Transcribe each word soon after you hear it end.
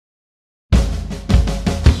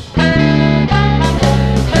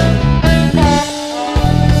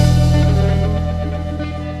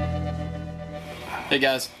Hey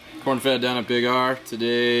guys, Corn-Fed down at Big R.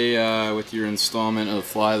 Today with your installment of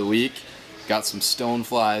Fly of the Week. Got some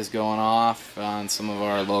stoneflies going off on some of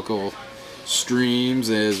our local streams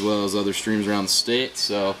as well as other streams around the state.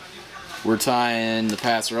 So we're tying the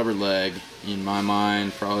Pat's rubber leg, in my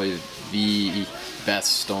mind, probably the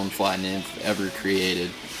best stonefly nymph ever created.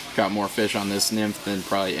 Got more fish on this nymph than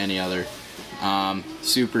probably any other.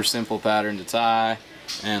 Super simple pattern to tie,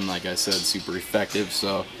 and like I said, super effective.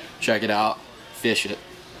 So check it out. Fish it.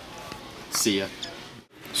 See ya.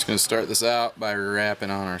 Just gonna start this out by wrapping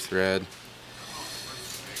on our thread.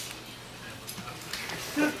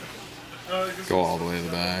 Go all the way to the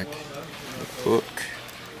back. Hook.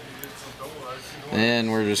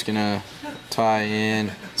 And we're just gonna tie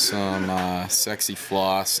in some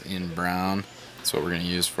Sexi-floss in brown. That's what we're gonna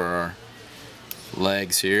use for our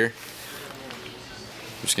legs here.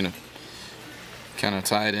 Just gonna kind of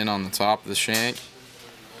tie it in on the top of the shank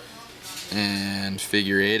and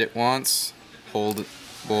figure eight it once, hold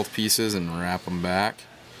both pieces and wrap them back,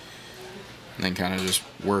 and then kind of just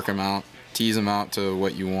work them out, tease them out to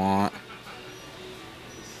what you want.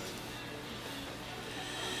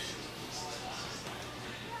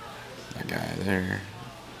 That guy there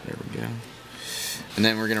we go. And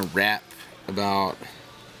then we're gonna wrap about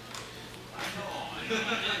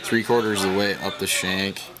 3/4 of the way up the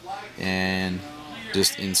shank and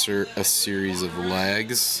just insert a series of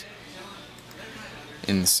legs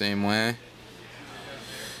in the same way.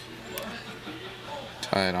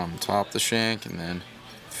 Tie it on the top of the shank and then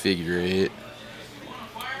figure eight.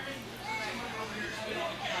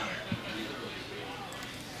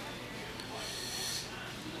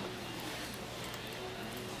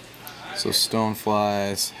 So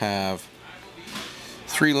stoneflies have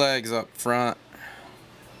 3 legs up front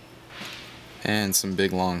and some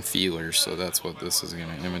big long feelers, so that's what this is going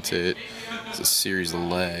to imitate. It's a series of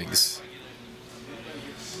legs.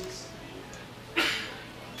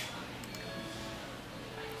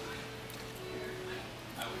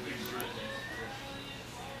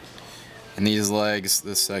 And these legs,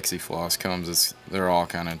 this Sexi-floss comes, they're all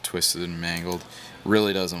kind of twisted and mangled.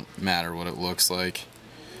 Really doesn't matter what it looks like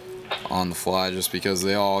on the fly, just because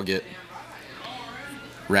they all get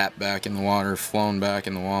wrapped back in the water, flown back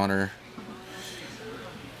in the water.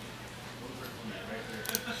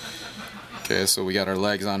 Okay, so we got our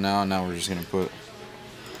legs on now, and now we're just gonna put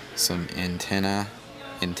some antennae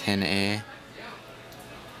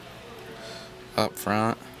up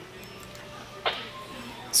front.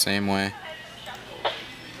 Same way,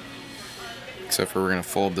 except for we're gonna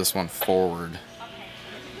fold this one forward.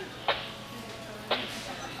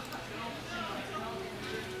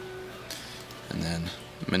 And then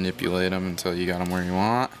manipulate them until you got them where you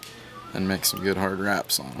want, and make some good hard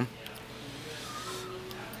wraps on them.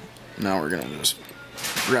 Now we're gonna just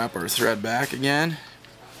wrap our thread back again.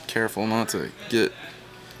 Careful not to get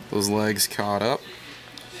those legs caught up.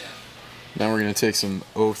 Now we're gonna take some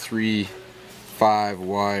 035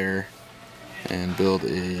 wire and build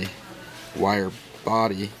a wire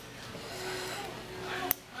body.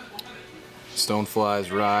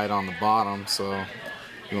 Stoneflies ride on the bottom, so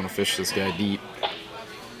you want to fish this guy deep.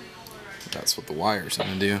 That's what the wire's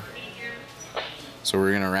gonna do. So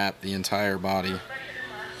we're gonna wrap the entire body.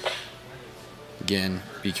 Again,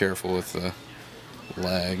 be careful with the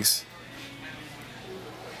legs.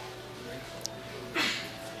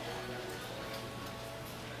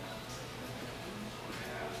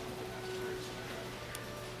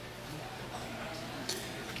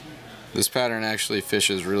 This pattern actually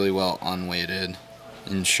fishes really well unweighted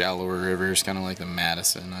in shallower rivers, kind of like the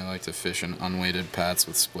Madison. I like to fish in unweighted pats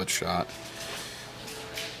with split shot.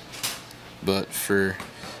 But for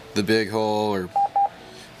the Big Hole or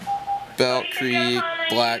Belt Creek,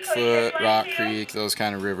 Blackfoot, Rock Creek, those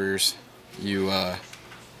kind of rivers, you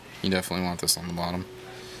definitely want this on the bottom.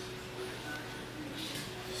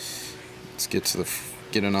 Let's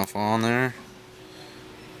get enough on there.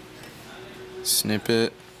 Snip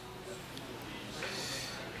it.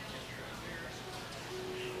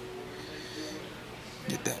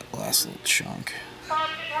 Get that last little chunk.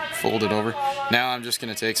 Fold it over. Now I'm just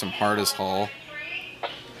going to take some hardest hull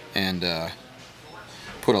and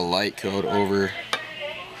put a light coat over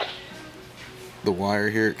the wire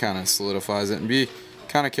here. It kind of solidifies it. And be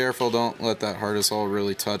kind of careful, don't let that hardest hull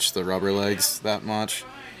really touch the rubber legs that much,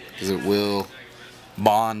 because it will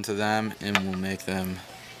bond to them and will make them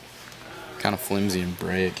kind of flimsy and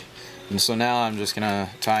break. And so now I'm just going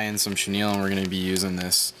to tie in some chenille, and we're going to be using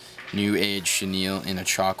this new age chenille in a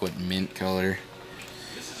chocolate mint color.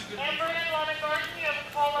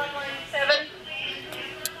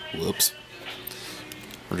 Whoops.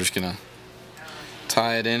 We're just gonna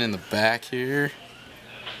tie it in the back here.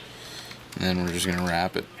 And then we're just gonna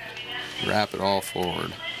wrap it all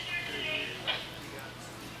forward.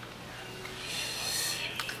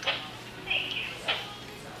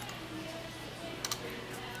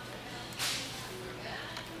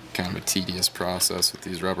 Kind of a tedious process with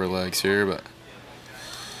these rubber legs here, but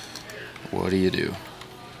what do you do?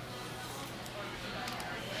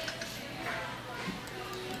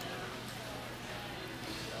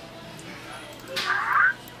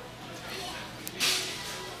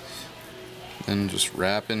 Then just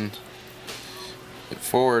wrapping it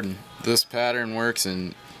forward. This pattern works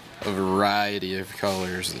in a variety of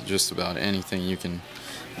colors, just about anything you can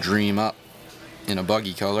dream up in a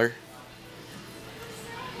buggy color.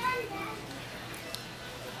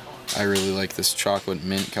 I really like this chocolate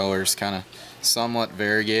mint color. It's kind of somewhat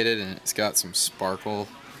variegated and it's got some sparkle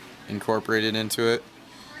incorporated into it.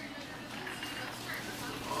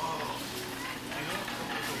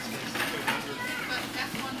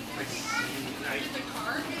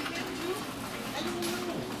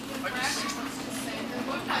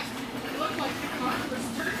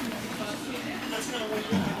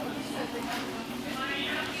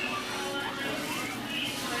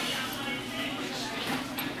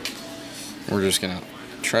 We're just gonna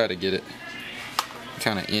try to get it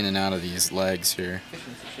kind of in and out of these legs here.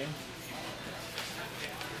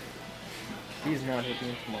 He's not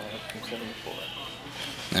hitting tomorrow from 7 to 4.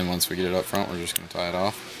 And once we get it up front, we're just gonna tie it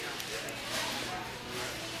off.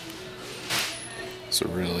 It's a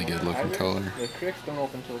really good looking color. The creeks don't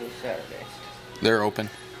open until this Saturday. They're open.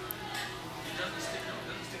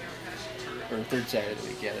 Or the third Saturday of the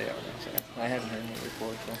week, yeah, they are. I haven't heard any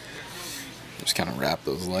report, so. Just kind of wrap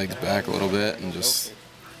those legs back a little bit and just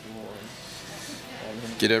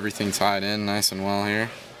get everything tied in nice and well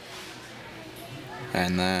here.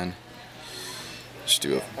 And then just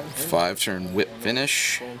do a 5-turn whip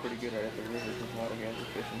finish. Going pretty good right at the river because a lot of guys are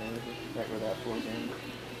fishing the river right where that flows in.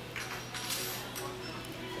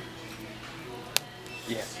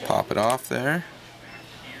 Yeah. Pop it off there.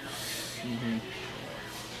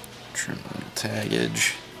 Trim a little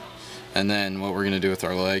taggage. And then what we're going to do with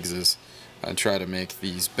our legs is I try to make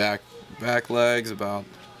these back legs about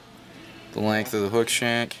the length of the hook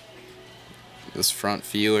shank. This front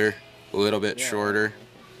feeler a little bit shorter.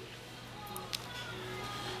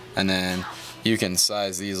 And then you can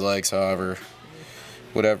size these legs however,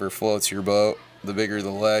 whatever floats your boat. The bigger the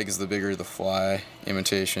legs, the bigger the fly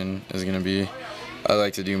imitation is going to be. I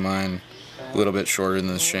like to do mine a little bit shorter than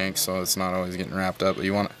the shank so it's not always getting wrapped up, but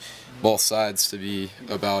you want both sides to be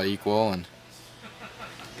about equal, and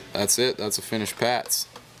that's it. That's a finished Pats.